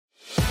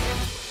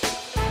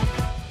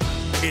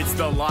It's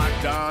the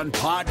Locked On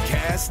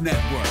Podcast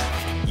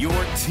Network, your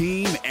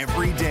team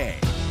every day.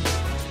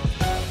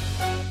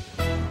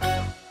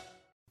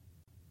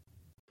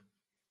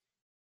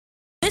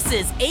 This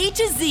is A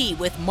to Z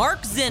with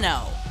Mark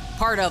Zinno,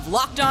 part of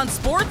Locked On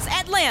Sports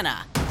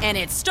Atlanta, and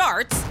it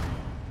starts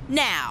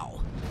now.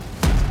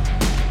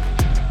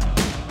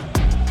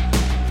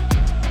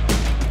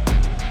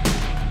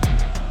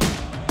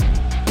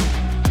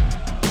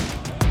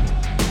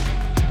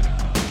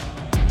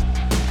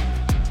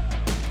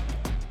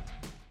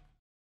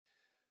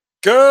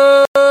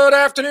 Good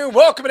afternoon.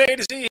 Welcome to A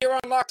to Z here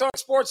on Locked On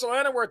Sports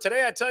Atlanta, where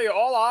today I tell you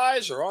all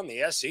eyes are on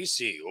the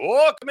SEC.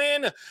 Welcome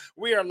in.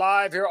 We are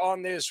live here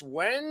on this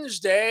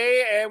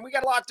Wednesday, and we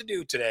got a lot to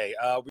do today.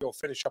 We will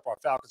finish up our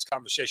Falcons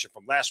conversation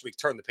from last week,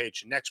 turn the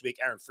page to next week.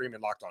 Aaron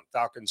Freeman, Locked On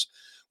Falcons,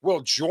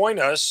 will join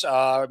us.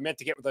 Meant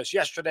to get with us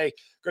yesterday,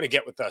 going to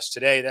get with us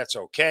today. That's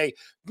okay.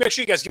 Make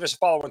sure you guys give us a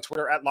follow on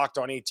Twitter at Locked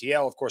On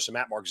ATL. Of course, I'm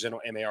at Mark Zinno,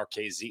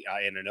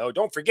 MarkZinno.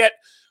 Don't forget,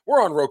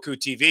 we're on Roku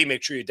TV.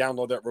 Make sure you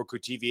download that Roku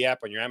TV app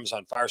on your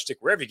Amazon Fire Stick,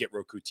 wherever you get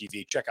Roku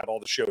TV. Check out all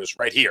the shows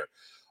right here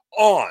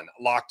on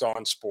Locked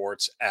On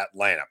Sports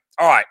Atlanta.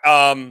 All right.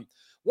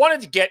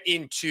 Wanted to get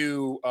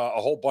into a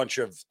whole bunch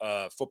of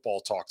football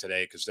talk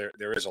today because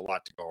there is a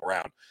lot to go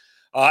around.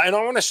 And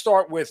I want to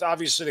start with,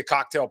 obviously, the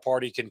cocktail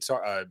party,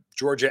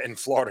 Georgia and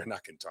Florida,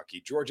 not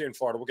Kentucky. Georgia and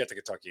Florida. We'll get to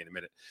Kentucky in a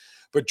minute.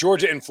 But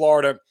Georgia and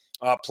Florida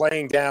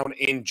playing down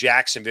in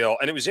Jacksonville.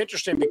 And it was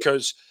interesting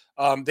because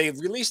they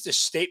released a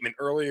statement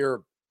earlier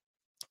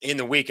in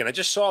the week, and I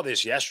just saw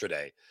this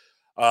yesterday.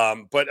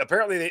 But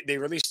apparently they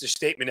released a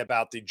statement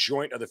about the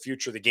joint of the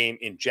future of the game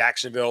in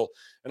Jacksonville.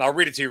 And I'll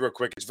read it to you real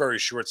quick. It's very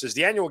short. It says,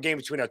 the annual game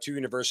between our two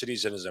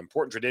universities is an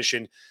important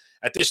tradition.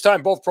 At this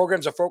time, both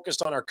programs are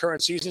focused on our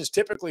current seasons.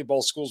 Typically,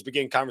 both schools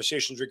begin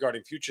conversations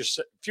regarding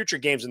future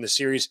games in the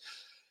series.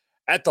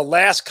 As the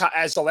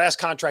last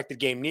contracted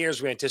game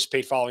nears, we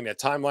anticipate following that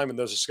timeline. When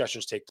those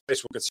discussions take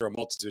place, we'll consider a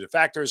multitude of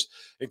factors,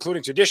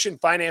 including tradition,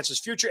 finances,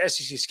 future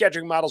SEC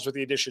scheduling models with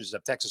the additions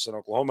of Texas and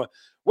Oklahoma.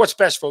 What's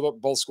best for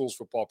both schools'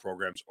 football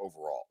programs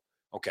overall?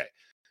 Okay.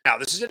 Now,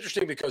 this is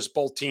interesting because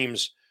both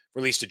teams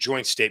released a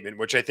joint statement,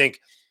 which I think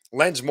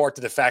lends more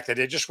to the fact that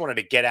they just wanted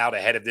to get out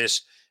ahead of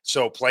this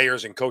so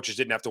players and coaches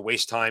didn't have to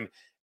waste time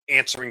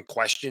answering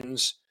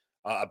questions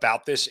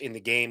about this in the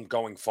game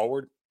going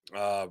forward.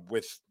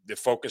 With the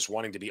focus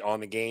wanting to be on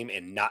the game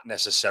and not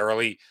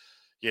necessarily,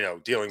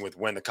 dealing with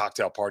when the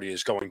cocktail party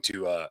is going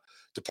to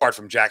depart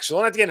from Jacksonville.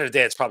 And at the end of the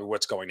day, it's probably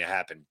what's going to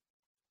happen.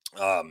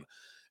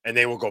 And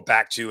they will go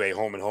back to a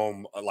home and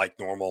home like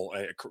normal.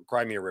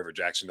 Cry me a river,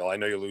 Jacksonville. I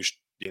know you lose,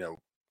 you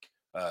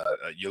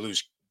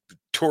lose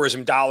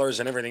tourism dollars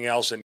and everything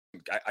else, and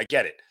I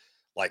get it.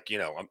 Like,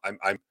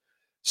 I'm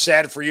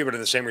sad for you, but in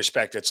the same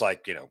respect, it's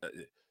like,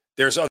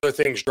 there's other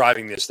things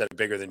driving this that are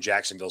bigger than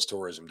Jacksonville's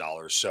tourism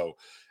dollars. So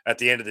at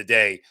the end of the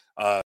day,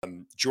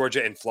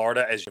 Georgia and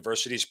Florida as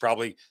universities,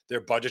 probably their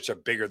budgets are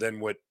bigger than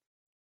what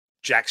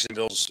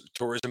Jacksonville's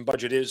tourism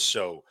budget is.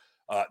 So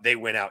they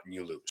win out and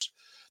you lose.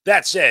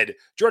 That said,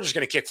 Georgia's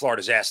going to kick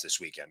Florida's ass this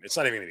weekend. It's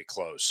not even going to be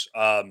close.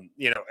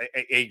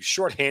 A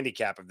short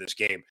handicap of this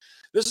game.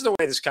 This is the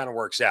way this kind of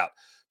works out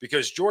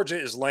because Georgia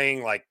is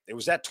laying it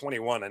was at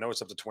 21. I know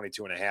it's up to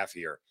 22.5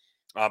 here.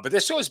 But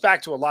this goes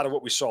back to a lot of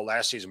what we saw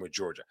last season with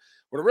Georgia.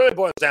 What it really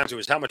boils down to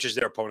is how much is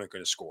their opponent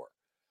going to score.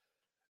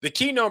 The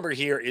key number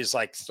here is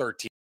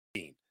 13.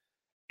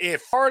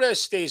 If Florida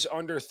stays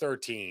under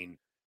 13,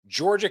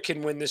 Georgia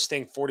can win this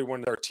thing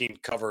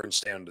 41-13, cover, and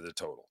stay under the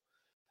total.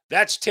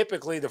 That's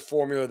typically the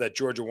formula that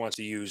Georgia wants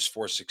to use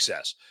for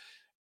success.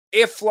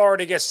 If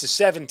Florida gets to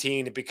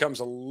 17, it becomes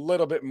a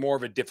little bit more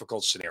of a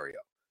difficult scenario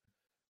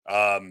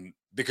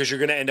because you're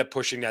going to end up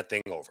pushing that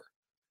thing over.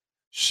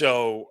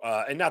 So,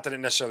 and not that it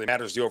necessarily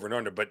matters the over and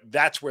under, but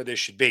that's where this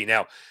should be.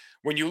 Now,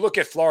 when you look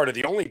at Florida,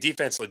 the only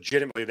defense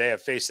legitimately they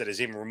have faced that is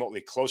even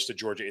remotely close to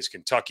Georgia is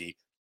Kentucky.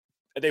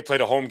 They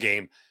played a home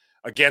game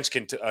against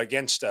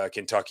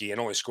Kentucky and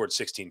only scored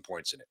 16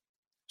 points in it.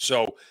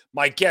 So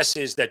my guess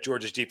is that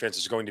Georgia's defense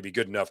is going to be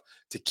good enough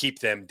to keep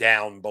them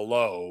down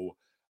below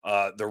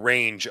the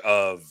range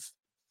of,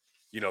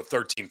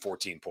 13,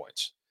 14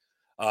 points.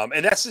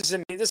 And this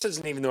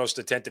isn't even the most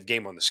attentive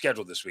game on the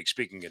schedule this week.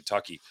 Speaking of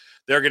Kentucky,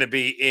 they're going to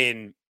be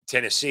in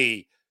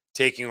Tennessee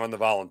taking on the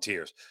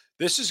Volunteers.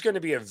 This is going to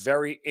be a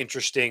very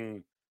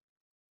interesting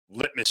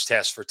litmus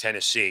test for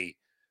Tennessee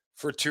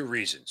for two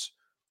reasons.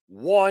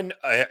 One,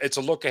 it's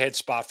a look-ahead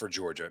spot for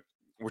Georgia,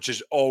 which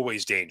is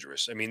always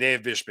dangerous. I mean, they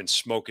have just been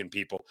smoking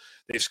people.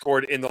 They've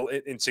scored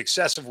in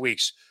successive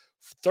weeks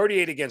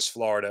 38 against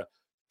Florida,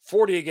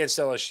 40 against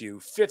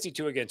LSU,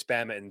 52 against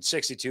Bama, and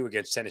 62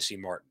 against Tennessee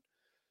Martin.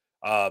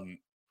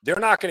 They're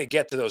not going to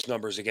get to those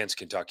numbers against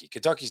Kentucky.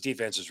 Kentucky's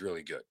defense is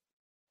really good.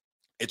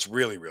 It's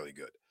really, really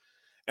good.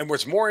 And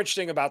what's more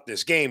interesting about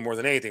this game more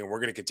than anything, and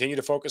we're going to continue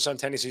to focus on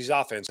Tennessee's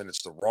offense, and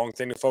it's the wrong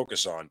thing to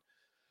focus on,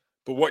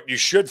 but what you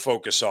should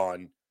focus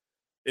on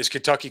is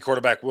Kentucky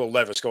quarterback Will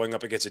Levis going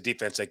up against a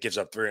defense that gives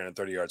up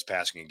 330 yards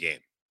passing a game.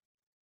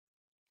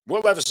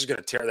 Will Levis is going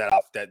to tear that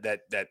off,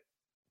 that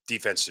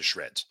defense to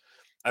shreds.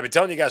 I've been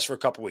telling you guys for a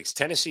couple weeks,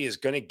 Tennessee is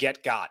going to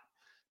get got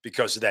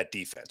because of that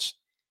defense.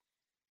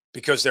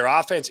 Because their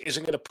offense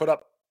isn't going to put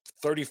up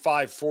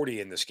 35-40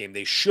 in this game.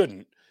 They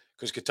shouldn't,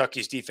 because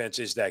Kentucky's defense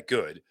is that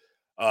good.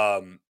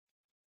 And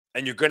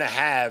you're going to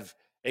have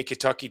a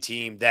Kentucky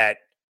team that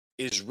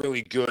is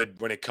really good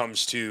when it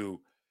comes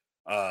to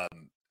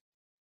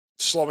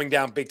slowing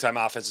down big-time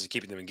offenses and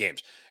keeping them in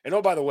games. And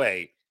oh, by the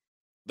way,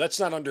 let's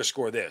not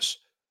underscore this.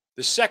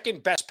 The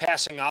second best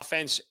passing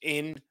offense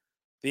in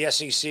the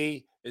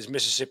SEC is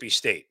Mississippi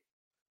State.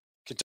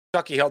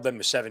 Kentucky held them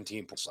to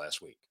 17 points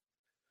last week.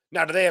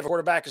 Now, do they have a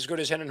quarterback as good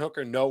as Hendon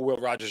Hooker? No, Will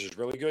Rogers is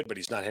really good, but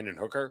he's not Hendon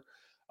Hooker.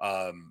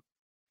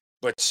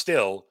 But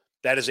still,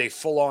 that is a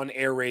full-on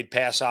air raid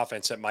pass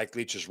offense that Mike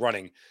Leach is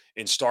running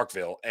in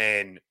Starkville,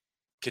 and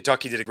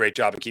Kentucky did a great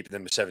job of keeping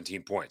them to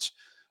 17 points.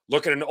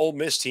 Look at an Ole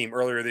Miss team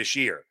earlier this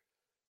year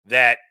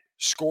that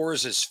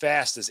scores as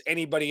fast as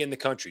anybody in the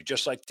country,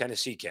 just like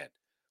Tennessee can.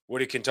 What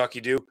did Kentucky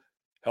do?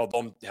 Held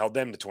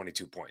them to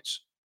 22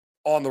 points.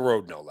 On the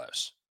road, no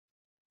less.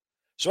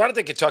 So I don't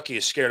think Kentucky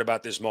is scared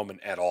about this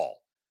moment at all.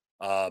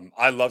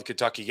 I love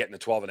Kentucky getting the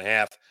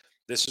 12.5.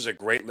 This is a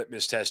great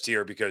litmus test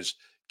here because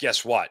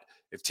guess what?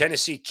 If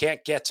Tennessee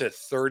can't get to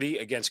 30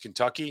 against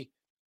Kentucky,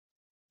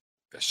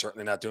 they're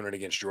certainly not doing it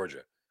against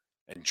Georgia.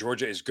 And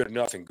Georgia is good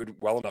enough and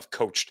well enough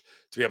coached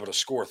to be able to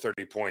score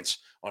 30 points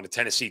on a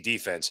Tennessee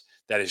defense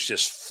that is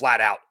just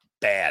flat out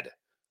bad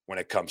when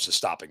it comes to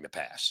stopping the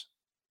pass.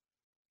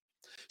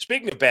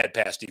 Speaking of bad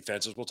pass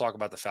defenses, we'll talk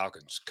about the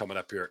Falcons coming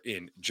up here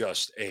in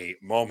just a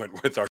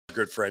moment with our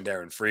good friend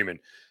Aaron Freeman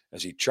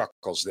as he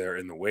chuckles there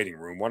in the waiting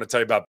room. Want to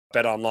tell you about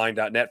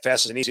betonline.net,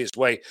 fastest and easiest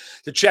way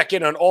to check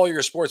in on all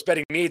your sports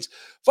betting needs.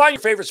 Find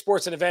your favorite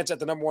sports and events at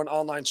the #1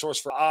 online source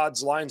for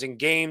odds, lines, and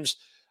games.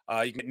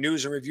 You can get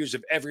news and reviews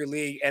of every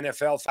league,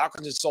 NFL.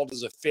 Falcons installed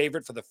as a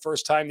favorite for the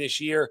first time this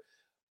year.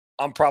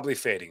 I'm probably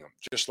fading them,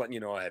 just letting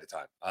you know ahead of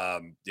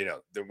time.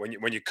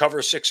 When you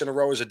cover 6 in a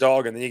row as a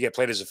dog and then you get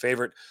played as a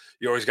favorite,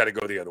 you always got to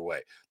go the other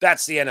way.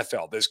 That's the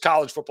NFL. There's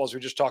college football, as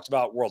we just talked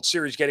about, World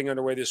Series getting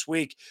underway this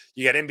week.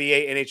 You got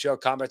NBA, NHL,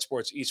 combat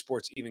sports,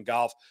 esports, even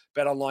golf.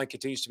 BetOnline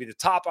continues to be the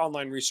top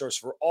online resource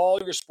for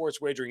all your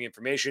sports wagering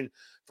information.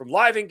 From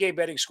live in-game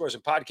betting scores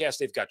and podcasts,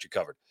 they've got you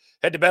covered.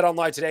 Head to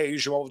BetOnline today.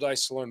 Use your mobile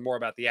device to learn more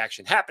about the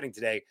action happening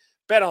today.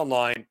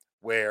 BetOnline,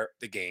 where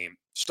the game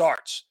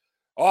starts.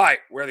 All right,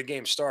 where the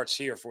game starts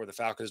here for the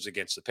Falcons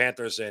against the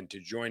Panthers. And to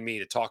join me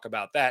to talk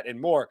about that and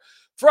more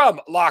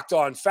from Locked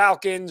On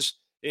Falcons,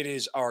 it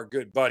is our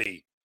good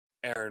buddy,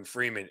 Aaron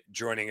Freeman,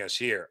 joining us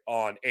here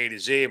on A to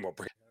Z. And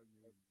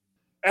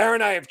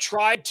Aaron, I have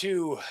tried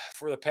to,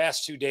 for the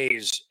past 2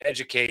 days,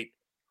 educate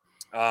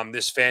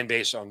this fan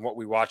base on what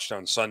we watched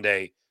on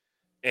Sunday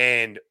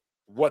and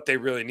what they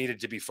really needed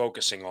to be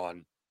focusing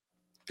on,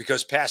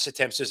 because pass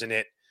attempts isn't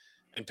it,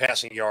 and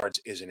passing yards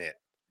isn't it.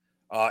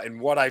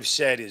 And what I've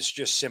said is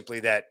just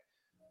simply that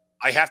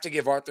I have to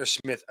give Arthur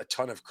Smith a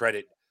ton of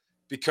credit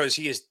because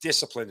he is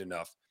disciplined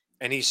enough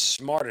and he's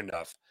smart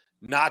enough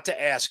not to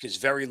ask his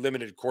very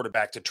limited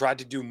quarterback to try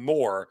to do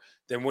more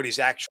than what he's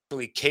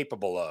actually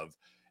capable of.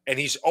 And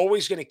he's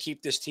always going to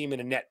keep this team in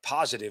a net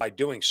positive by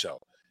doing so.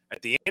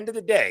 At the end of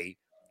the day,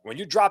 when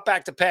you drop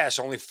back to pass,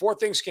 only 4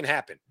 things can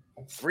happen.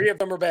 3 of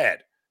them are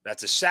bad.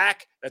 That's a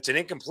sack, that's an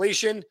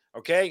incompletion,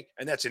 okay,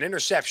 and that's an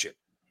interception.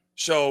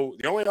 So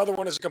the only other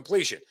one is a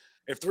completion.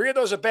 If 3 of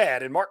those are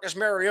bad and Marcus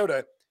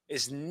Mariota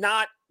is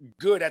not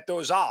good at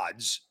those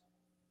odds,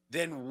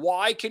 then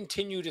why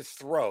continue to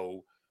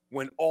throw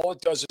when all it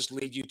does is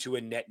lead you to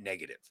a net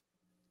negative?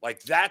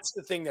 Like, that's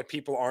the thing that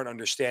people aren't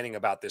understanding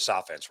about this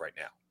offense right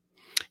now.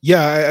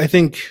 Yeah, I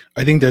think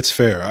that's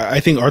fair. I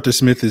think Arthur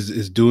Smith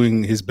is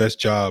doing his best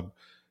job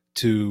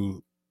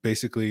to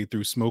basically,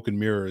 through smoke and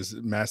mirrors,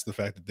 mask the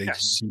fact that they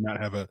do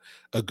not have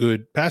a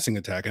good passing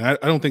attack. And I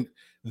don't think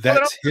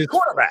that's his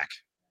quarterback.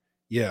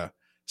 Yeah.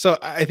 So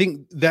I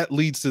think that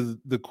leads to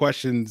the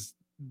questions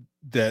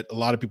that a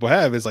lot of people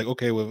have is like,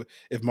 okay, well,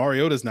 if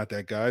Mariota's not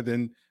that guy,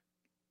 then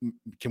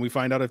can we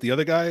find out if the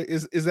other guy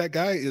is that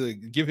guy?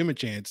 Like, give him a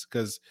chance,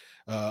 because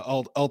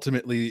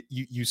ultimately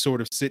you sort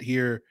of sit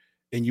here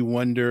and you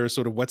wonder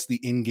sort of what's the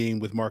end game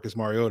with Marcus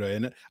Mariota.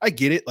 And I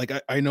get it. Like,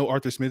 I know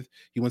Arthur Smith,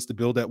 he wants to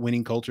build that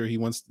winning culture. He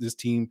wants this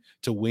team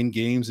to win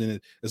games.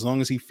 And as long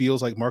as he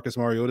feels like Marcus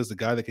Mariota is the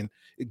guy that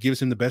it gives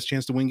him the best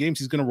chance to win games,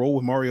 he's going to roll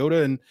with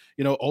Mariota. And,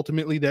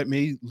 ultimately that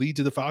may lead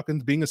to the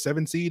Falcons being a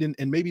 7 seed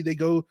and maybe they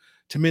go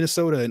to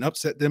Minnesota and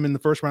upset them in the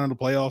first round of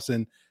the playoffs.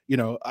 And,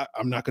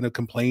 I'm not going to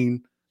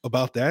complain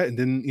about that. And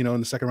then, in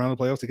the second round of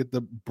the playoffs, to get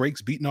the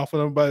brakes beaten off of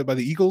them by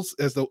the Eagles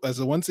as the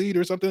 1 seed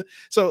or something.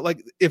 So,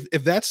 like,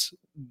 if that's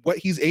what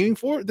he's aiming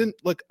for, then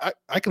like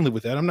I can live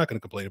with that. I'm not going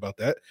to complain about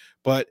that.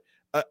 But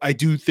I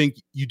do think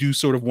you do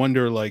sort of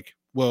wonder, like,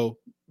 well,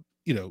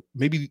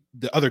 maybe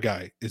the other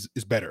guy is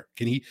better.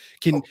 Can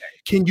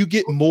you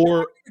get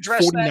more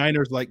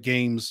 49ers like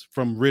games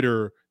from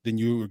Ritter than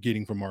you were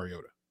getting from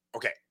Mariota?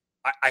 Okay.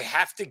 I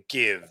have to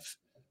give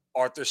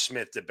Arthur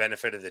Smith the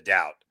benefit of the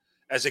doubt.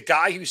 As a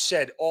guy who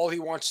said all he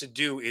wants to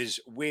do is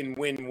win,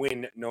 win,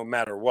 win, no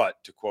matter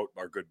what, to quote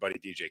our good buddy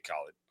DJ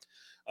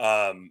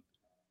Khaled.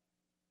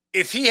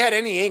 if he had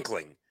any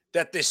inkling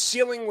that the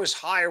ceiling was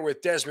higher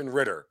with Desmond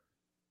Ridder,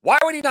 why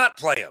would he not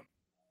play him?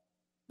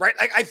 Right?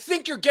 I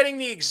think you're getting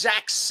the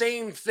exact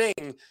same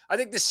thing. I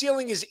think the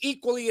ceiling is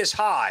equally as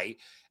high.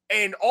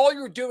 And all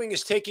you're doing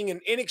is taking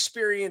an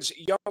inexperienced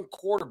young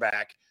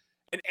quarterback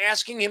and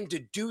asking him to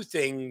do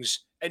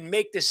things and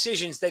make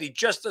decisions that he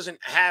just doesn't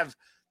have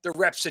the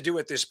reps to do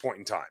at this point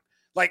in time.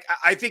 Like,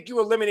 I think you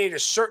eliminate a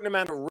certain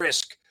amount of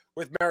risk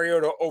with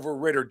Mariota over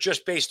Ridder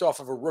just based off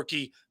of a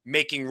rookie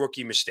making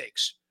rookie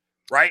mistakes,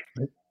 right?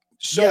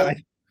 So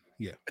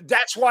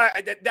that's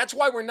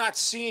why we're not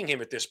seeing him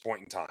at this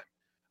point in time.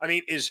 I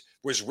mean,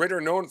 was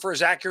Ridder known for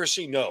his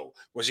accuracy? No.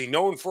 Was he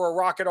known for a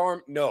rocket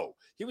arm? No.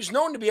 He was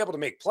known to be able to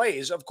make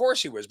plays. Of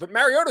course he was. But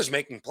Mariota's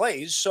making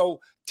plays.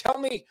 So tell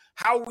me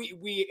how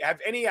we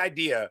have any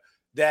idea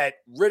that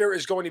Ridder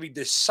is going to be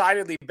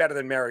decidedly better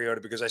than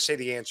Mariota, because I say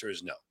the answer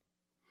is no.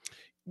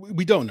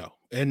 We don't know.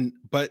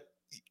 But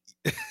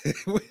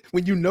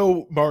when you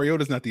know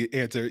Mariota's not the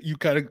answer, you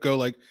kind of go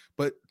like,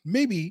 but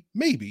maybe.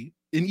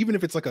 And even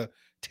if it's like a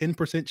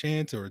 10%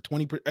 chance or a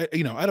 20%,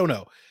 I don't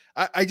know.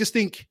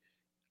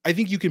 I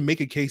think you can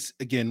make a case.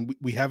 Again,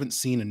 we haven't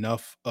seen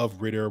enough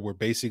of Ridder. We're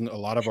basing a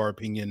lot of our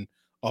opinion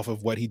off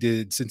of what he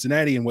did in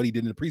Cincinnati and what he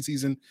did in the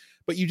preseason.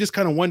 But you just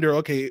kind of wonder,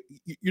 okay,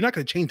 you're not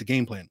going to change the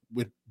game plan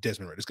with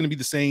Desmond Ridder. It's going to be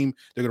the same.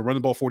 They're going to run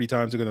the ball 40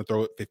 times. They're going to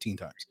throw it 15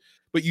 times.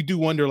 But you do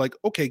wonder, like,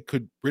 okay,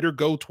 could Ridder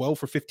go 12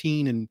 for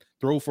 15 and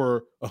throw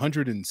for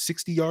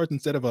 160 yards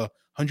instead of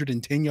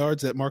 110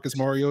 yards that Marcus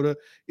Mariota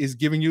is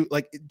giving you?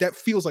 Like, that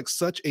feels like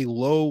such a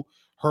low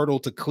hurdle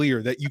to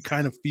clear that you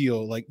kind of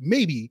feel like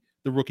maybe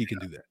the rookie can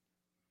do that.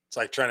 It's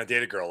like trying to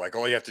date a girl. Like,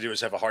 all you have to do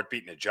is have a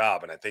heartbeat and a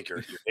job, and I think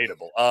you're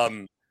dateable.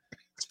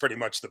 It's pretty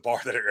much the bar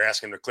that you're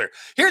asking to clear.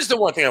 Here's the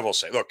one thing I will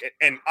say. Look,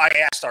 and I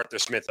asked Arthur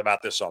Smith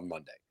about this on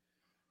Monday,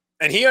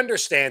 and he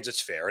understands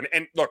it's fair.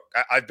 And look,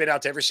 I've been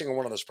out to every single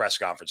one of those press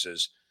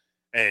conferences,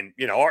 and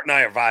Art and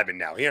I are vibing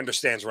now. He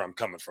understands where I'm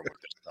coming from with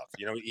this stuff.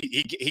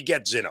 He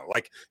gets Zinno.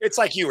 Like, it's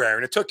like you,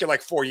 Aaron. It took you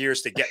like 4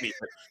 years to get me.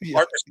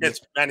 Arthur Smith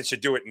managed to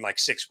do it in like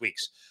 6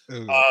 weeks.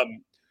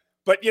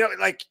 But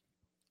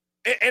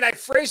and I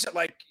phrase it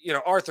like,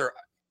 Arthur,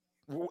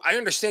 I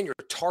understand you're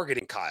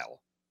targeting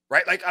Kyle,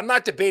 right? Like, I'm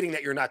not debating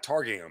that you're not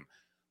targeting him,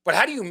 but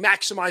how do you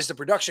maximize the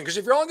production? Because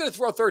if you're only going to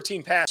throw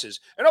 13 passes,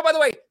 and by the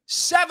way,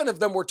 7 of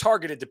them were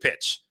targeted to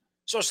Pitts.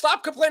 So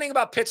stop complaining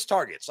about Pitts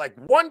targets. Like,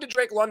 1 to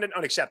Drake London,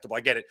 unacceptable.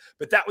 I get it.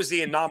 But that was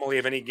the anomaly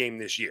of any game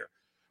this year.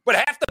 But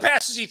half the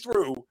passes he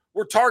threw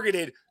were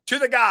targeted to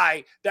the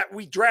guy that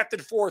we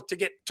drafted for to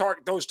get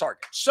those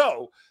targets.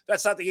 So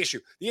that's not the issue.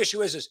 The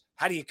issue is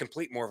how do you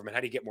complete more of them and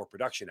how do you get more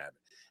production out of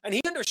it? And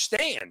he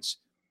understands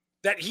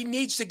that he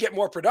needs to get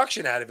more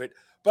production out of it,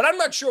 but I'm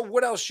not sure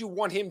what else you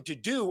want him to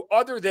do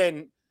other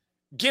than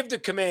give the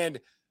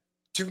command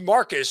to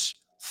Marcus,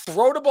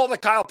 throw the ball to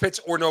Kyle Pitts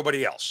or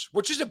nobody else,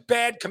 which is a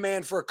bad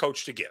command for a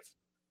coach to give.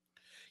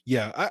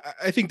 Yeah,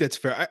 I think that's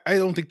fair. I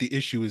don't think the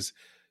issue is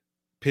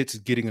Pitts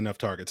getting enough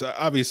targets.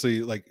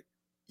 Obviously, like,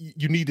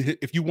 you need to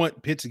if you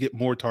want Pitts to get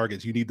more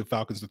targets, you need the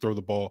Falcons to throw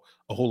the ball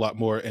a whole lot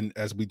more. And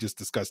as we just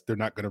discussed, they're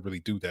not going to really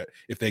do that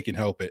if they can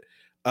help it.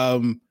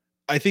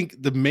 I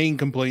think the main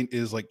complaint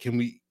is, like, can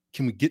we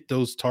get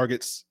those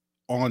targets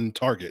on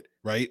target,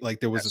 right? Like,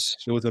 there was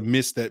a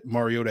miss that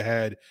Mariota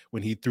had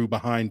when he threw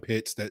behind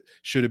Pitts that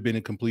should have been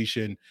a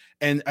completion.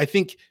 And I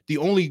think the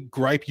only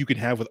gripe you can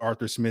have with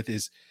Arthur Smith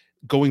is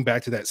going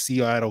back to that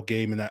Seattle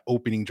game and that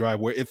opening drive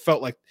where it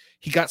felt like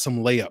he got some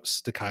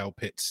layups to Kyle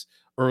Pitts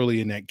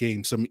early in that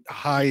game, some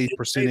high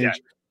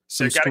percentage.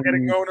 So you got to get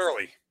it going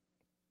early.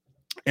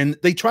 And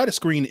they tried to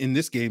screen in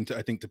this game to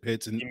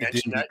Pitts, and it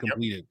didn't get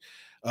completed.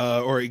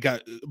 Or it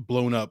got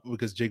blown up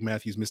because Jake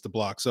Matthews missed the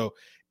block. So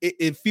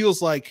it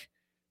feels like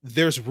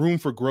there's room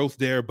for growth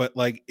there, but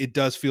like, it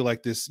does feel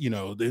like this,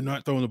 they're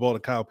not throwing the ball to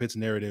Kyle Pitts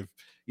narrative.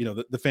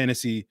 The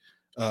fantasy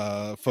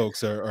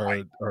folks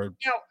are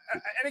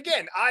and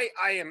again, I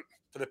am,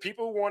 for the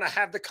people who want to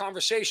have the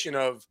conversation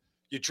of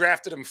you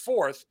drafted him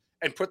 4th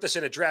and put this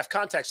in a draft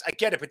context, I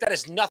get it, but that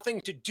has nothing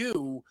to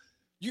do.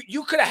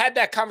 You could have had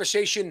that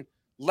conversation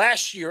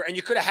last year and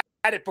you could have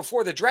had it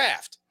before the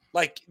draft.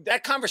 Like,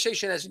 that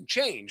conversation hasn't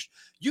changed.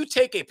 You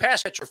take a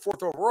pass catcher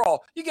 4th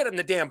overall, you get him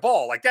the damn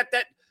ball. Like,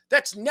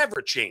 that's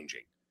never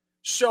changing.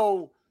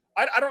 So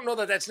I don't know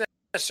that that's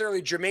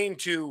necessarily germane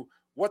to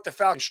what the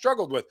Falcons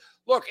struggled with.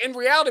 Look, in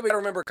reality, we got to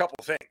remember a couple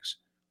of things.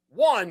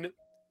 One,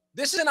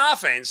 this is an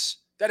offense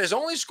that has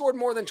only scored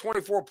more than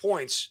 24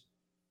 points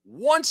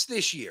once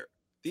this year.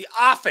 The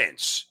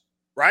offense,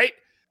 right?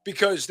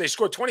 Because they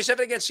scored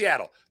 27 against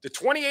Seattle. The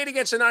 28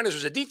 against the Niners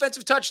was a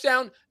defensive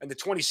touchdown, and the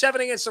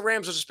 27 against the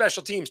Rams was a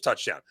special teams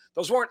touchdown.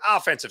 Those weren't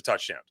offensive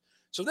touchdowns.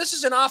 So this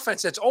is an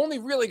offense that's only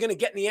really going to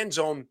get in the end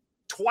zone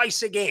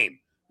twice a game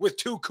with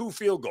 2 coup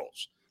field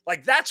goals.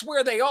 Like, that's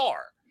where they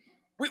are.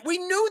 We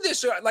knew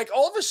this. Like,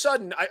 all of a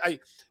sudden,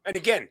 and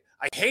again,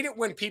 I hate it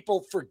when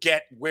people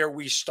forget where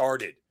we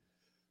started.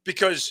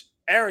 Because,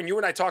 Aaron, you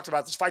and I talked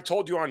about this. If I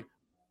told you on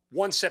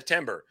 1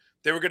 September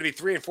they were going to be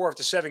 3-4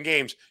 after 7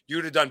 games, you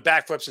would have done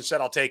backflips and said,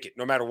 I'll take it,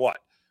 no matter what.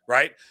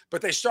 right?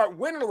 But they start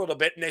winning a little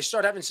bit and they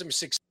start having some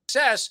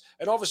success.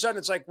 And all of a sudden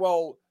it's like,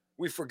 well,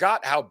 we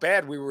forgot how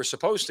bad we were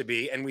supposed to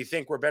be. And we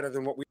think we're better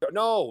than what we are.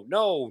 No,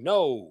 no,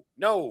 no,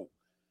 no.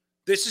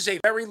 This is a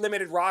very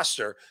limited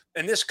roster.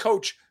 And this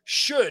coach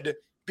should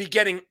be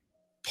getting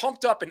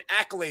pumped up in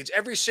accolades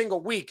every single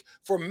week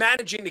for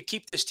managing to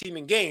keep this team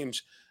in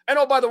games. And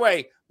oh, by the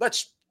way,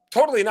 let's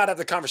totally not have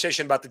the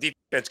conversation about the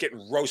defense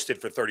getting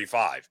roasted for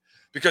 35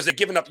 because they've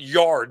given up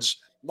yards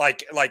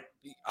like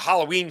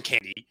Halloween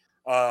candy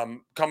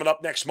coming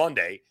up next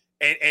Monday.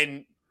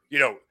 And you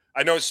know,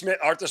 I know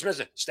Arthur Smith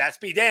said, stats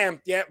be damned.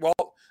 Yeah,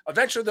 well,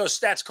 eventually those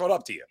stats caught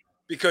up to you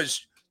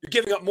because you're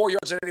giving up more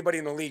yards than anybody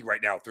in the league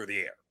right now through the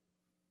air.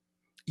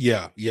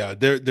 Yeah.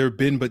 Their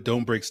bend but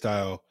don't break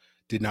style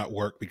did not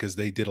work because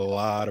they did a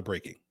lot of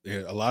breaking,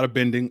 a lot of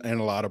bending and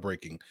a lot of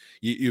breaking.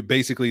 You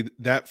basically,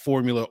 that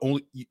formula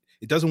only,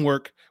 it doesn't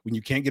work when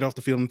you can't get off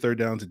the field in third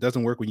downs. It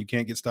doesn't work when you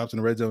can't get stops in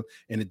the red zone.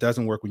 And it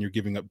doesn't work when you're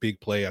giving up big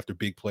play after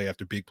big play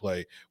after big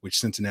play, which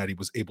Cincinnati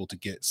was able to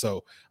get.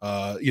 So,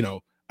 you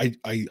know,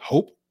 I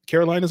hope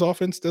Carolina's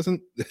offense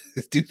doesn't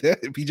do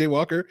that. PJ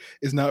Walker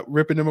is not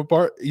ripping them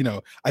apart. You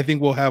know, I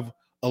think we'll have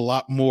a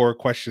lot more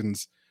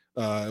questions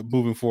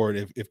moving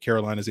forward if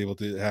Carolina is able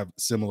to have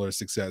similar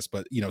success.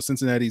 But, you know,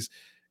 Cincinnati's,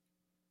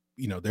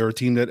 you know, they're a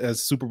team that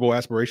has Super Bowl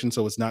aspirations,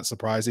 so it's not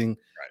surprising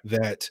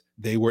that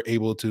they were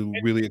able to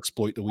really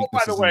exploit the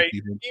weaknesses. Oh, by the way,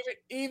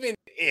 even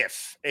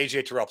if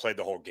AJ Terrell played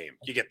the whole game,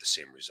 you get the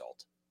same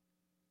result.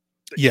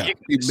 Yeah,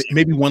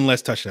 maybe one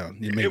less touchdown.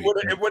 It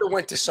would have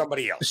went to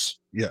somebody else.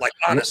 Yeah, like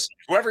honestly,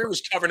 whoever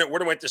was covering it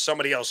would have went to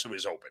somebody else who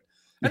was open.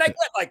 And I get,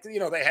 like, you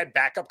know, they had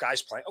backup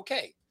guys playing.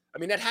 Okay, I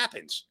mean that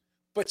happens,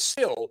 but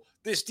still,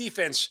 this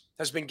defense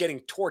has been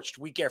getting torched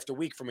week after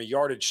week from a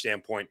yardage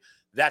standpoint.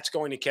 That's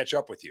going to catch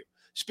up with you.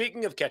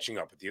 Speaking of catching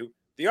up with you,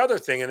 the other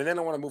thing, and then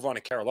I want to move on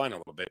to Carolina a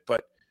little bit,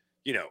 but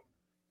you know,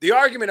 the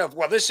argument of,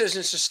 well, this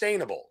isn't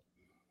sustainable.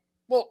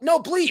 Well, no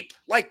bleep.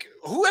 Like,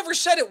 whoever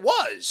said it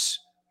was?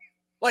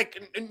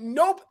 Like,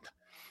 nobody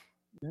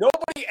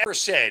ever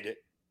said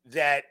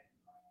that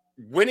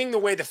winning the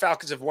way the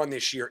Falcons have won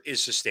this year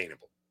is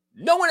sustainable.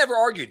 No one ever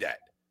argued that.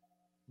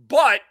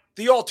 But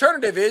the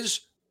alternative is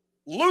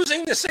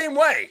losing the same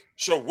way.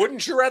 So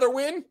wouldn't you rather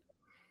win?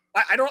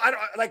 I don't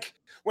like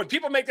when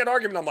people make that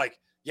argument. I'm like,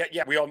 yeah,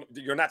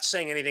 you're not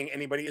saying anything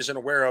anybody isn't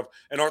aware of,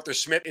 and Arthur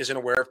Smith isn't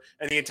aware of,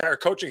 and the entire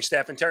coaching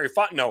staff and Terry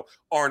Fontenot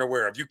aren't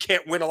aware of. You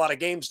can't win a lot of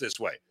games this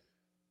way.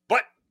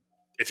 But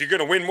if you're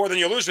going to win more than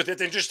you lose with it,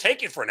 then just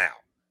take it for now.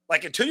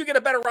 Like, until you get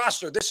a better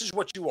roster, this is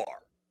what you are.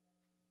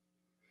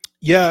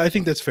 Yeah, I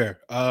think that's fair.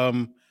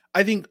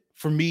 I think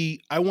for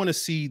me, I want to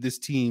see this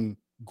team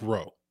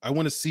grow. I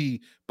want to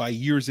see by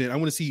years in, I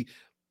want to see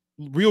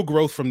real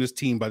growth from this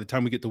team by the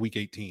time we get to week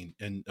 18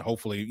 and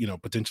hopefully, you know,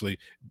 potentially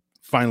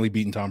finally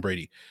beating Tom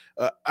Brady.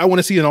 I want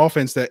to see an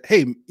offense that,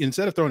 hey,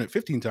 instead of throwing it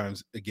 15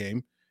 times a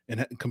game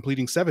and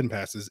completing 7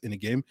 passes in a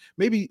game,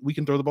 maybe we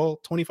can throw the ball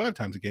 25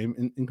 times a game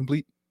and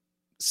complete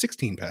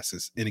 16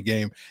 passes in a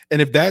game. And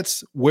if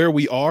that's where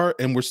we are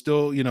and we're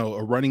still, you know,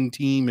 a running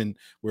team and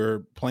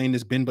we're playing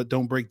this bend but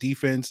don't break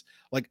defense,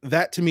 like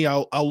that, to me,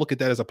 I'll look at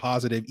that as a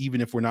positive,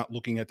 even if we're not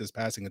looking at this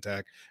passing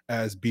attack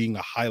as being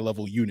a high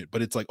level unit.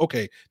 But it's like,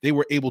 okay, they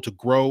were able to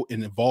grow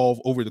and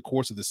evolve over the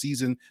course of the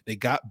season. They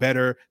got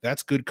better.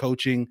 That's good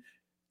coaching.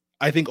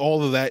 I think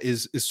all of that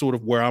is sort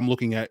of where I'm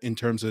looking at in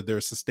terms of their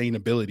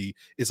sustainability.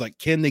 Is like,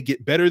 can they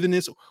get better than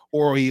this,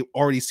 or are we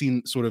already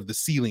seen sort of the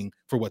ceiling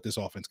for what this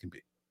offense can be?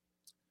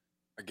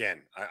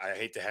 Again, I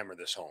hate to hammer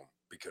this home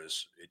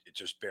because it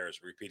just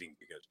bears repeating,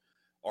 because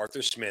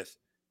Arthur Smith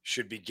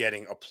should be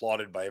getting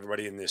applauded by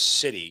everybody in this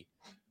city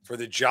for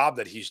the job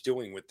that he's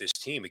doing with this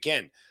team.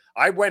 Again,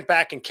 I went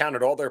back and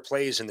counted all their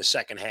plays in the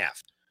second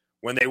half.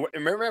 When they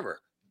remember,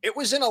 it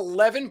was an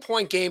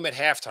 11-point game at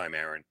halftime,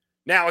 Aaron.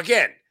 Now,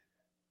 again,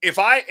 if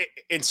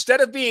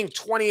instead of being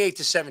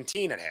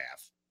 28-17 at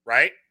half,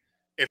 right?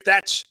 If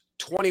that's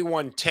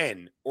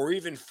 21-10 or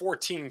even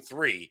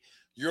 14-3,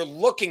 you're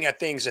looking at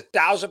things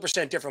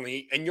 1,000%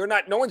 differently, and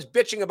no one's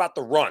bitching about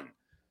the run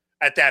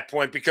at that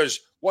point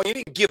because, well, you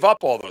didn't give up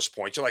all those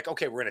points. You're like,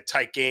 okay, we're in a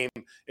tight game.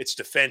 It's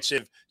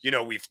defensive. You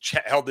know, we've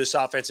held this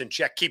offense in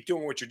check. Keep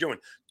doing what you're doing.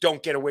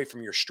 Don't get away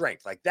from your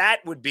strength. Like, that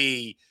would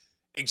be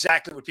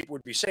exactly what people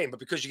would be saying. But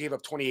because you gave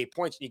up 28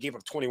 points and you gave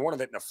up 21 of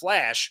it in a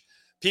flash,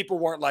 people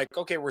weren't like,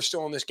 okay, we're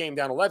still in this game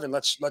down 11.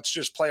 Let's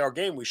just play our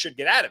game. We should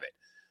get out of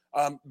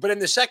it. But in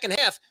the second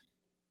half,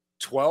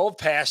 12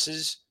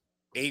 passes,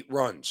 8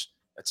 runs.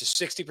 That's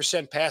a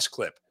 60% pass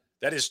clip.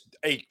 That is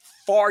a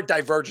far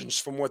divergence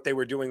from what they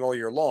were doing all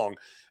year long.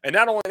 And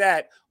not only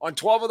that, on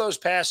 12 of those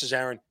passes,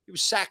 Aaron, he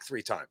was sacked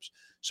 3 times.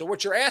 So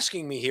what you're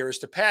asking me here is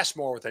to pass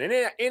more with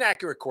an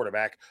inaccurate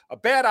quarterback, a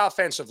bad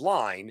offensive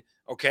line,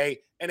 okay,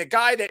 and a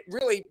guy that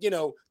really, you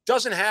know,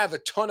 doesn't have a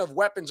ton of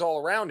weapons all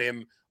around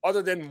him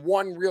other than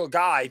one real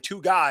guy,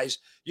 2 guys,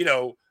 you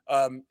know,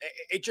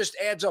 it just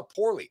adds up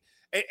poorly.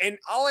 And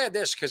I'll add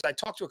this because I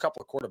talked to a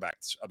couple of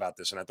quarterbacks about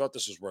this, and I thought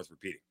this was worth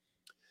repeating.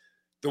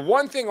 The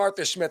one thing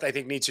Arthur Smith, I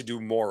think, needs to do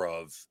more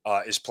of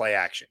is play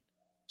action.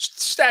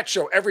 Stats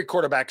show every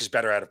quarterback is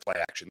better out of play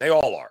action. They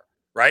all are,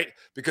 right?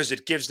 Because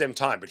it gives them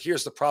time. But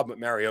here's the problem with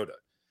Mariota,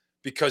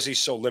 because he's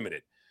so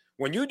limited.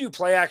 When you do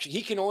play action,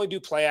 he can only do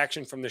play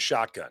action from the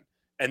shotgun,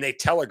 and they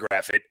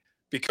telegraph it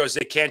because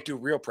they can't do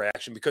real play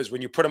action. Because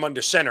when you put him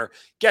under center,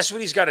 guess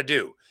what he's got to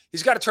do?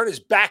 He's got to turn his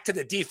back to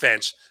the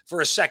defense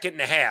for a second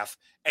and a half,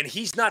 and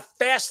he's not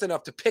fast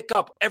enough to pick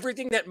up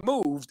everything that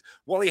moved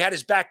while he had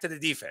his back to the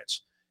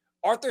defense.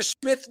 Arthur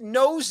Smith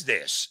knows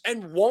this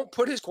and won't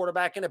put his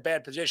quarterback in a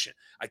bad position.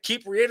 I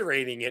keep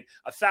reiterating it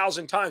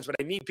 1,000 times, but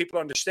I need people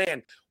to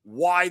understand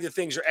why the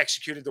things are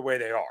executed the way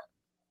they are.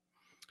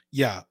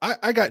 Yeah,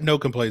 I got no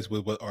complaints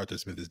with what Arthur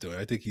Smith is doing.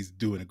 I think he's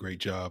doing a great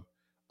job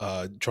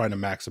trying to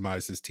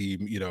maximize his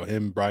team. You know,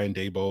 him, Brian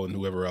Daboll, and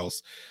whoever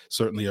else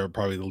certainly are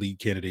probably the lead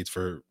candidates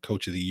for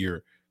Coach of the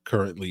Year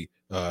currently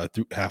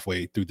through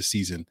halfway through the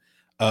season.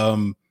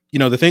 You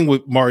know, the thing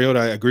with Mariota,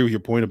 I agree with your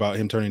point about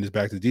him turning his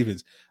back to the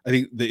defense. I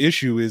think the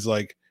issue is,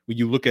 like, when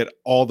you look at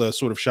all the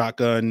sort of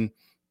shotgun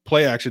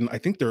play action, I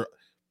think they're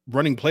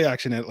running play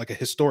action at like a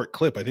historic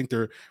clip. I think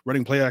they're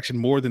running play action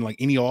more than like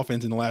any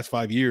offense in the last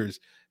 5 years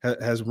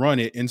has run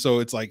it. And so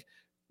it's like,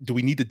 do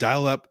we need to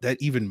dial up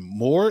that even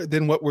more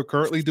than what we're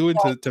currently doing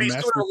to he's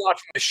master? doing a lot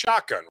from the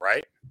shotgun,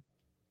 right?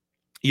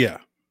 Yeah.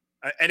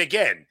 And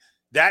again,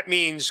 that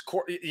means,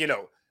 you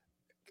know,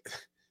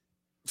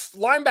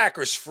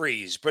 linebackers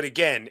freeze, but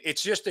again,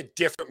 it's just a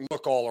different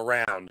look all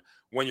around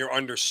when you're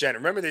under center.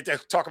 Remember, they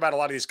talk about a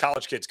lot of these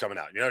college kids coming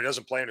out. You know, he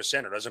doesn't play under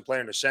center,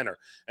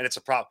 and it's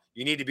a problem.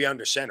 You need to be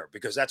under center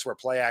because that's where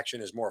play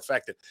action is more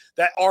effective.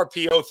 That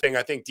RPO thing,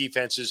 I think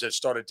defenses have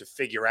started to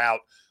figure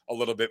out a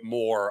little bit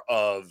more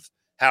of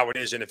how it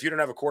is. And if you don't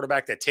have a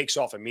quarterback that takes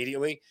off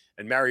immediately,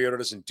 and Mariota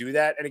doesn't do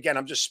that, and again,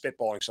 I'm just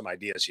spitballing some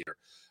ideas here,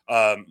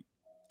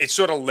 it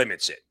sort of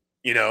limits it,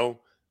 you know?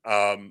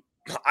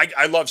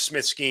 I love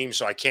Smith's scheme,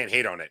 so I can't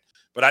hate on it,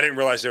 but I didn't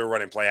realize they were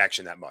running play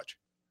action that much.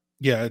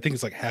 Yeah, I think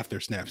it's like half their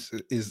snaps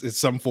is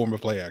some form of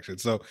play action.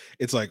 So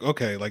it's like,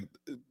 okay, like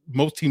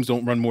most teams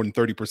don't run more than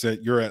 30%.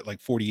 You're at like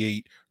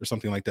 48 or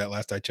something like that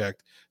last I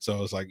checked.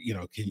 So it's like, you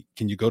know,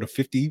 can you go to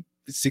 50,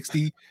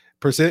 60%?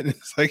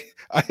 It's like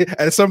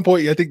at some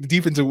point, I think the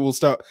defense will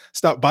stop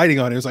biting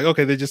on it. It's like,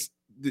 okay, this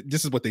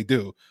is what they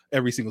do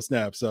every single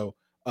snap. So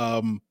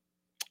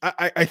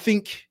I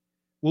think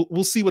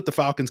we'll see what the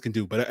Falcons can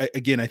do. But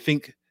I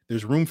think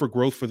there's room for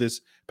growth for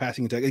this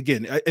passing attack.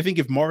 Again, I think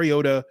if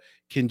Mariota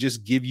can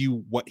just give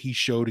you what he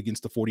showed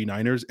against the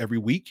 49ers every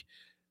week,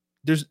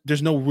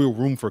 there's no real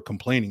room for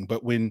complaining.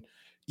 But when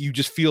you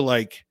just feel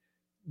like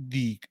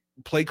the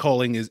play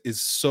calling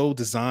is so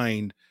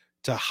designed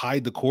to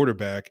hide the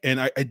quarterback, and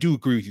I do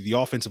agree with you, the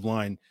offensive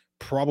line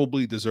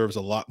probably deserves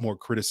a lot more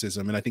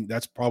criticism. And I think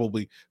that's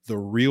probably the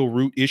real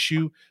root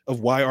issue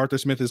of why Arthur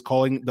Smith is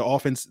calling the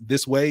offense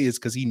this way, is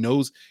because he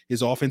knows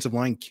his offensive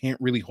line can't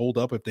really hold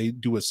up if they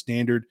do a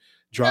standard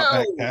drop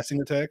back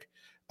passing attack.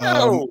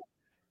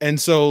 And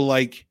so,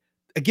 like,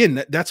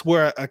 again, that's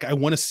where I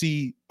want to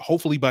see,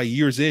 hopefully by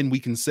year's end, we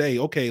can say,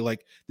 okay,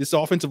 like this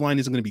offensive line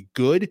isn't going to be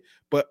good,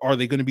 but are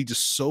they going to be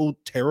just so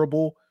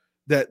terrible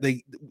that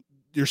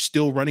they're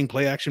still running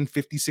play action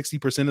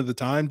 50-60% of the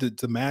time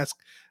to mask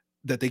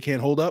that they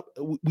can't hold up?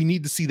 We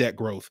need to see that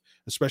growth,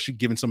 especially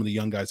given some of the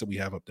young guys that we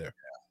have up there.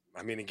 Yeah.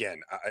 I mean,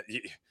 again,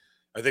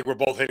 I think we're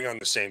both hitting on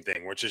the same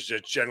thing, which is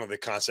just generally the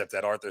concept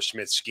that Arthur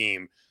Smith's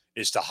scheme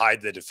is to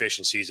hide the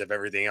deficiencies of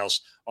everything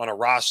else on a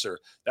roster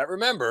that,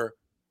 remember,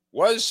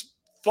 was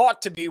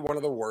thought to be one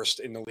of the worst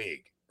in the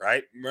league,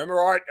 right? Remember,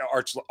 Art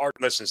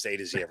listens to A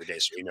to Z every day,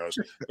 so he knows.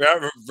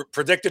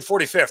 Predicted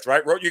 45th,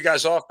 right? Wrote you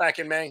guys off back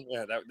in May.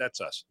 Yeah,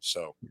 that's us.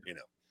 So, you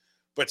know.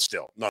 But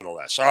still,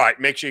 nonetheless. All right,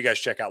 make sure you guys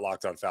check out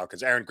Locked On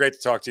Falcons. Aaron, great to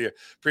talk to you.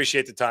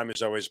 Appreciate the time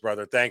as always,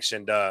 brother. Thanks,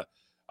 and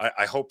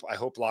I hope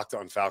Locked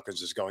On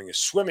Falcons is going as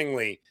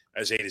swimmingly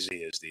as A to Z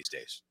is these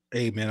days.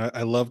 Hey, man,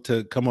 I love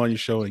to come on your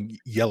show and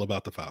yell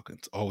about the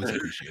Falcons. Always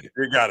appreciate it.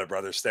 You got it,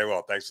 brother. Stay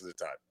well. Thanks for the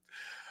time.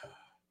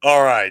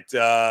 All right.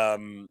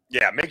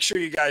 Yeah, make sure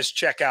you guys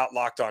check out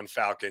Locked On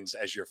Falcons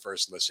as your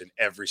first listen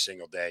every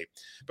single day.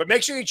 But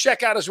make sure you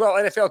check out as well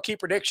NFL Key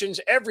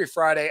Predictions every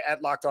Friday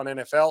at Locked On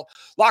NFL.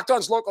 Locked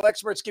On's local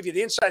experts give you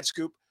the inside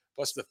scoop,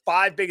 plus the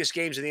 5 biggest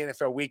games of the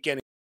NFL weekend,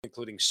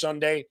 including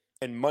Sunday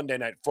and Monday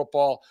Night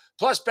Football,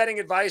 plus betting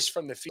advice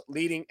from the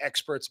leading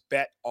experts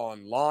Bet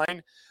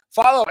Online.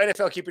 Follow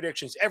NFL Key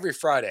Predictions every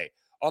Friday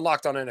on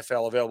Locked On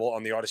NFL, available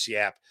on the Odyssey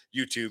app,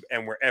 YouTube,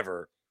 and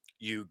wherever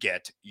you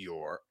get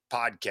your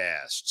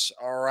podcasts.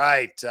 All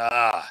right.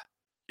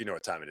 You know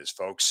what time it is,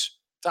 folks.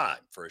 Time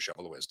for a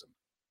shovel of wisdom.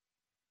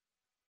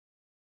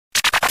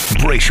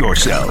 Brace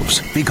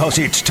yourselves, because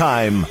it's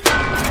time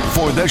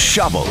for the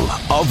shovel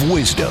of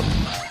wisdom.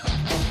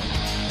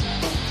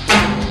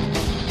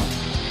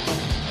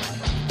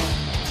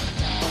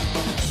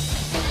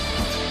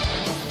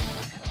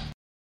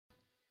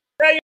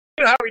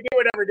 How we do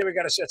it every day. We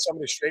got to set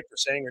somebody straight for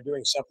saying or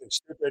doing something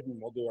stupid,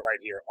 and we'll do it right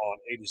here on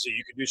A to Z.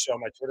 You can do so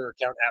on my Twitter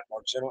account at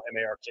Mark Zinno,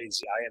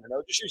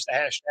 MarkZinno. Just use the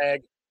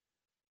hashtag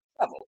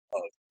shovel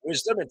of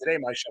wisdom. And today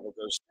my shovel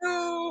goes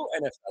to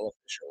NFL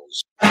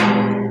officials.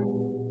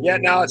 Yeah,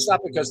 no, it's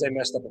not because they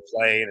messed up a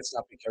play, and it's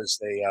not because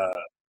they,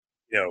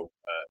 you know,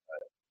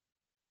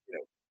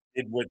 you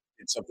know,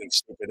 did something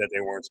stupid that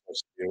they weren't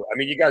supposed to do. I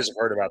mean, you guys have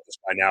heard about this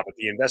by now, but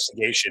the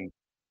investigation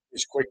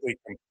is quickly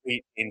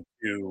complete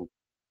into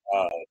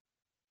uh,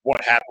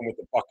 what happened with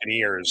the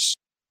Buccaneers,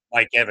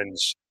 Mike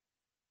Evans,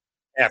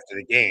 after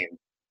the game.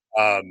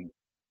 Um,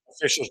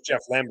 Officials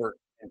Jeff Lambert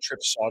and Trip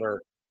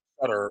Sutter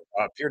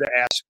appear to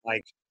ask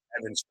Mike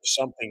Evans for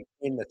something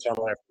in the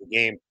tunnel after the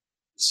game. You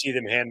see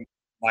them hand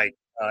Mike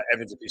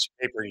Evans a piece of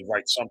paper. He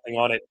writes something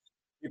on it.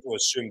 People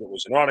assumed it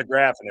was an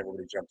autograph, and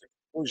everybody jumped to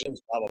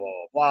conclusions. Blah blah blah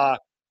blah blah.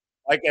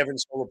 Mike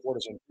Evans told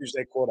reporters on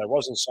Tuesday, "quote I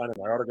wasn't signing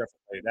my autograph. I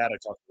tell you that. I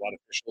talked to a lot of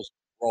officials.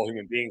 We're all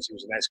human beings. He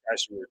was a nice guy,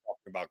 so we were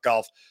talking about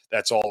golf.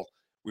 That's all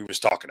we was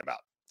talking about."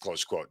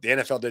 Close quote. The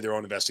NFL did their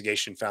own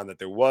investigation, found that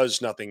there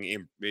was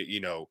nothing,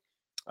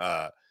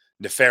 uh,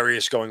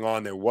 nefarious going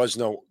on. There was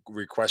no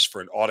request for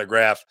an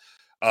autograph.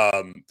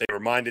 They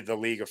reminded the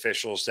league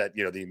officials that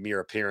the mere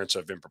appearance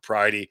of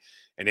impropriety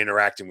and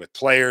interacting with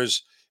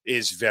players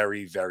is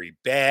very, very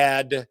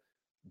bad.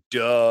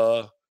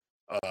 Duh.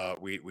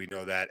 We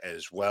know that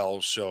as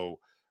well. So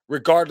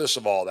regardless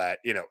of all that,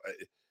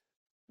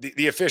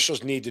 the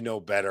officials need to know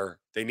better.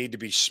 They need to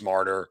be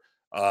smarter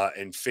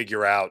and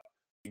figure out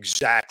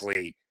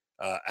exactly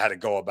how to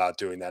go about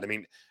doing that. I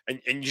mean,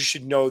 and you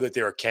should know that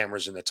there are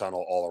cameras in the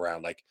tunnel all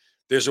around. Like,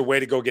 there's a way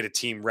to go get a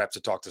team rep to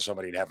talk to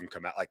somebody and have them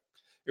come out. Like,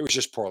 it was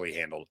just poorly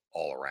handled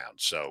all around.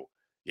 So,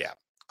 yeah,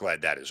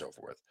 glad that is over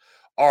with.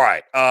 All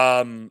right.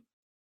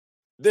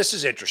 This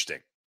is interesting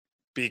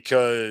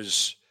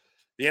because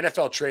the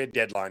NFL trade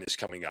deadline is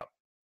coming up.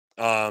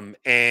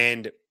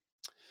 And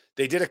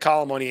they did a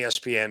column on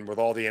ESPN with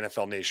all the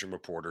NFL Nation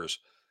reporters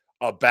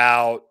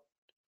about,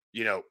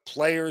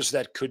 players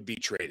that could be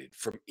traded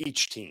from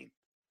each team,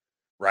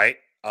 right?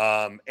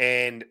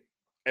 And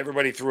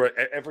everybody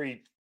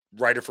every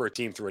writer for a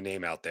team threw a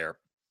name out there.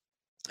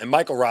 And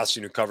Michael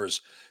Rothstein, who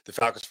covers the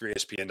Falcons for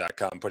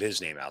ESPN.com, put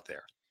his name out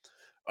there.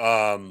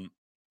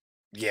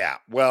 Yeah,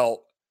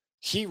 well,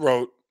 he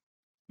wrote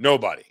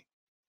nobody.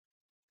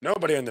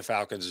 Nobody on the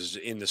Falcons is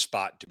in the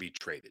spot to be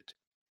traded.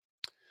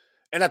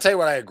 And I'll tell you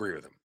what, I agree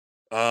with him.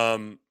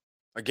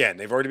 Again,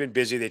 they've already been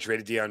busy. They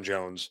traded Deion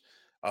Jones.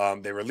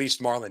 They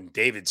released Marlon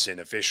Davidson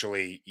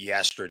officially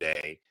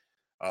yesterday.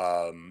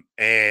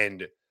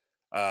 And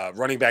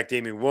running back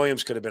Damian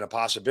Williams could have been a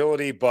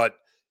possibility, but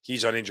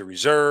he's on injury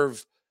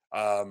reserve.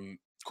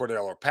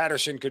 Cordell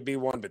Patterson could be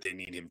one, but they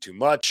need him too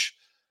much.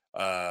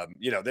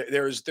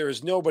 There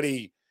is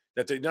nobody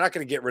that they're not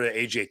going to get rid of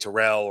AJ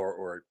Terrell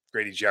or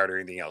Grady Jarrett or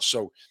anything else.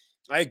 So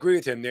I agree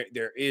with him.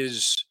 There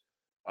is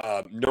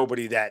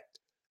nobody that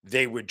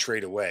they would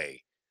trade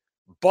away,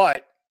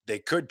 but they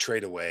could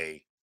trade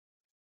away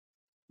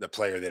the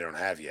player they don't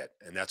have yet,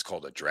 and that's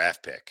called a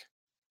draft pick.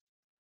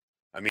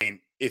 I mean,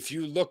 if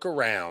you look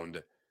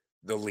around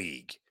the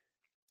league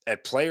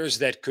at players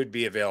that could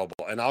be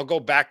available, and I'll go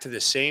back to the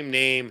same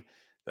name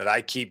that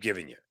I keep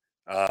giving you.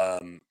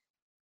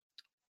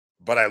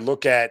 But I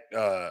look at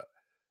a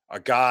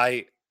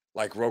guy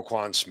like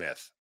Roquan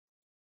Smith.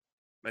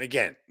 And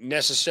again,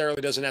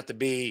 necessarily doesn't have to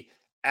be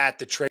at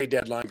the trade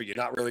deadline, but you're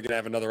not really going to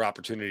have another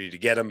opportunity to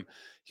get him.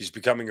 He's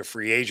becoming a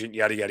free agent,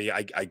 yada, yada,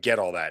 yada. I get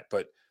all that.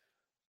 But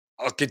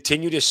I'll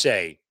continue to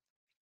say,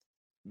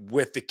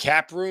 with the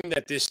cap room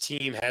that this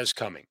team has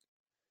coming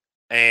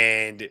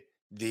and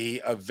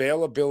the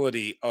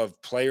availability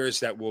of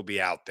players that will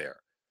be out there,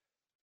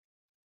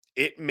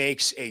 it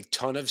makes a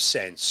ton of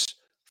sense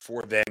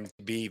for them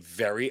to be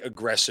very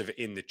aggressive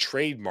in the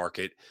trade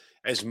market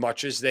as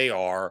much as they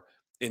are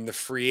in the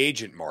free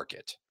agent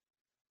market.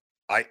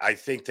 I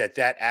think that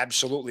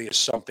absolutely is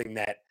something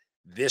that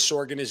this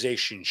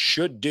organization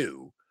should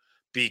do,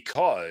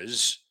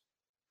 because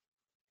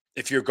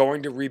if you're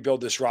going to rebuild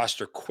this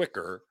roster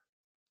quicker,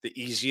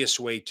 the easiest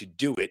way to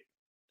do it,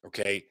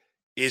 okay,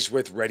 is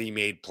with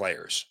ready-made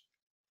players.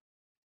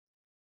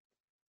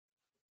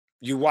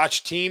 You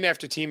watch team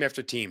after team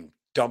after team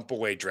dump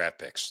away draft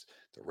picks.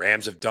 The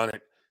Rams have done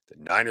it.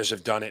 The Niners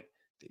have done it.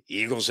 The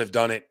Eagles have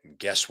done it. And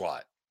guess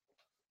what?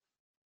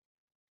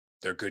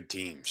 They're good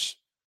teams.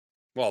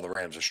 Well, the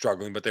Rams are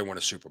struggling, but they won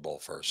a Super Bowl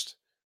first.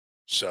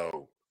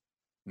 So,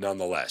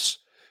 nonetheless,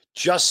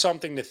 just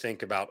something to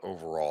think about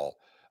overall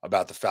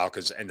about the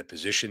Falcons and the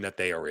position that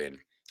they are in,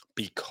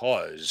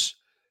 because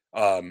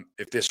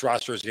if this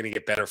roster is going to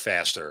get better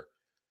faster,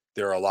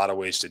 there are a lot of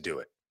ways to do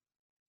it.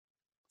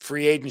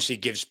 Free agency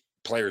gives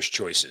players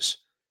choices.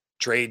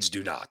 Trades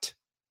do not.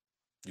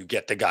 You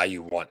get the guy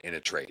you want in a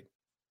trade.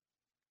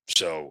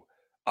 So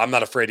I'm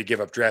not afraid to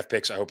give up draft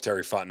picks. I hope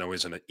Terry Fontenot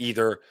isn't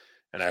either.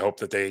 And I hope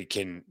that they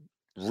can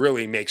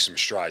really make some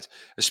strides,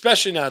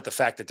 especially now at the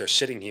fact that they're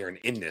sitting here and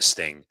in this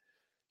thing.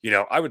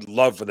 I would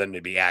love for them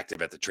to be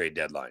active at the trade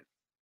deadline.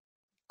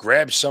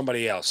 Grab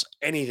somebody else,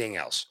 anything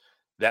else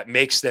that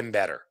makes them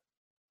better.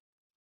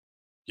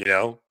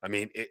 I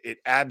mean, it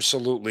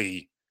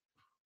absolutely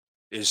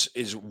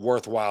is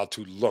worthwhile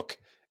to look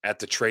at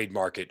the trade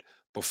market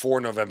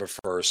before November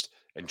 1st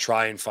and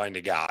try and find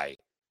a guy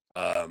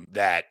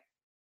that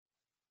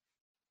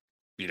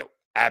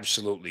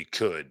absolutely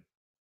could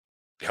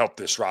help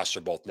this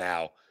roster both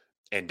now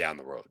and down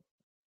the road.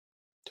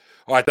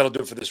 All right, that'll do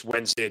it for this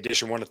Wednesday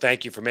edition. I want to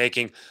thank you for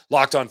making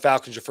Locked On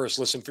Falcons your first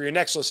listen. For your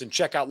next listen,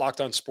 check out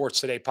Locked On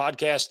Sports Today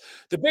podcast.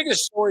 The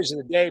biggest stories of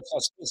the day,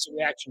 plus instant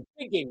reaction,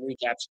 big game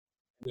recaps.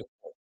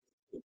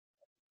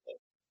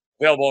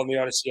 Available on the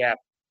Odyssey app,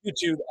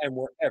 YouTube, and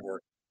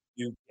wherever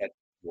you get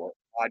your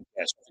podcast.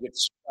 Don't forget to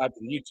subscribe to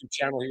the YouTube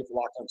channel here for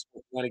Locked On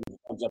Sports Atlanta. Give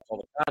a thumbs up to all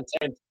the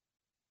content.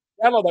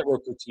 Download that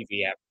Roku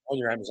TV app on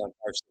your Amazon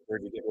Fire Stick,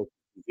 wherever you get Roku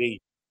TV.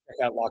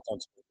 Check out Locked On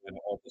Sports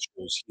Atlanta, all the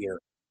shows here,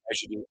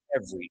 as you do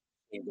every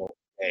single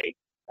day.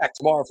 Back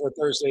tomorrow for a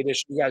Thursday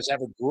edition. You guys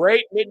have a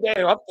great midday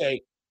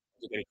update.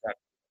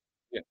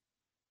 Yeah.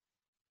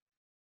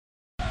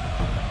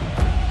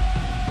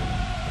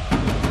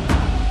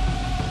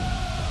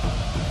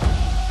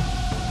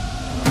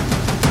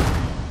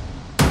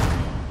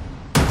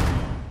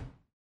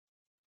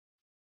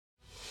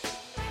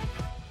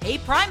 Hey,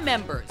 Prime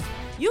members,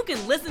 you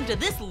can listen to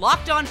this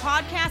Locked On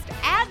podcast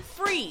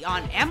ad-free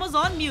on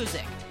Amazon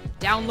Music.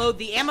 Download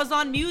the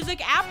Amazon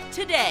Music app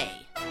today.